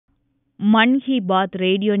மன் கி பாத்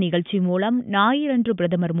radio நிகழ்ச்சி மூலம் ஞாயிறன்று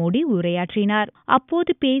பிரதமர் மோடி உரையாற்றினார்.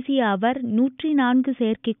 அப்போது பேசிய அவர் 104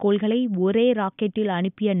 செயற்கைக்கோள்களை ஒரே ராக்கெட்டில்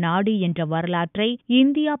அனுப்பிய நாடு என்ற வரலாற்றை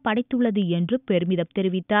இந்தியா படைத்துள்ளது என்று பெருமிதம்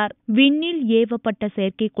தெரிவித்தார். விண்ணில் ஏவப்பட்ட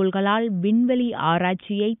செயற்கைக்கோள்களால் விண்வெளி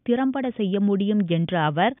ஆராய்ச்சியை திறம்பட செய்ய முடியும் என்ற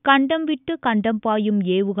அவர், கண்டம் விட்டு கண்டம் பாயும்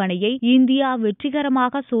ஏவுகணையை இந்தியா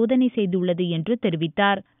வெற்றிகரமாக சோதனை செய்துள்ளது என்று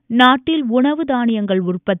தெரிவித்தார். நாட்டில் உணவு தானியங்கள்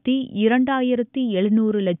உற்பத்தி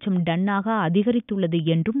 2700 லட்சம் டன்னாக அதிகரித்துள்ளது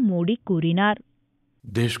என்றும் மோடி கூறினார்.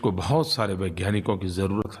 देश को बहुत सारे वैज्ञानिकों की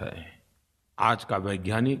जरूरत है. आज का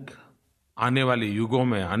वैज्ञानिक आने वाले युगों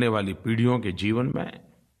में, आने वाली पीढ़ियों के जीवन में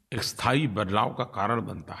एक स्थायी बदलाव का कारण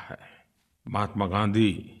बनता है. महात्मा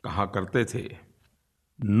गांधी कहा करते थे,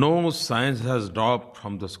 No science has dropped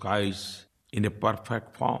from the skies in a perfect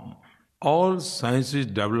form. All sciences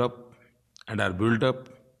develop and are built up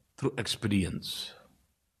through experience.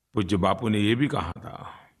 पूज्य बापू ने ये भी कहा था,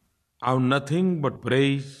 I have nothing but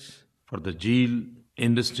praise for the zeal,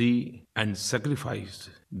 industry and sacrifice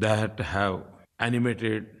that have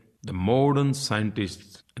animated the modern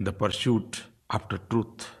scientists in the pursuit after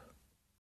truth.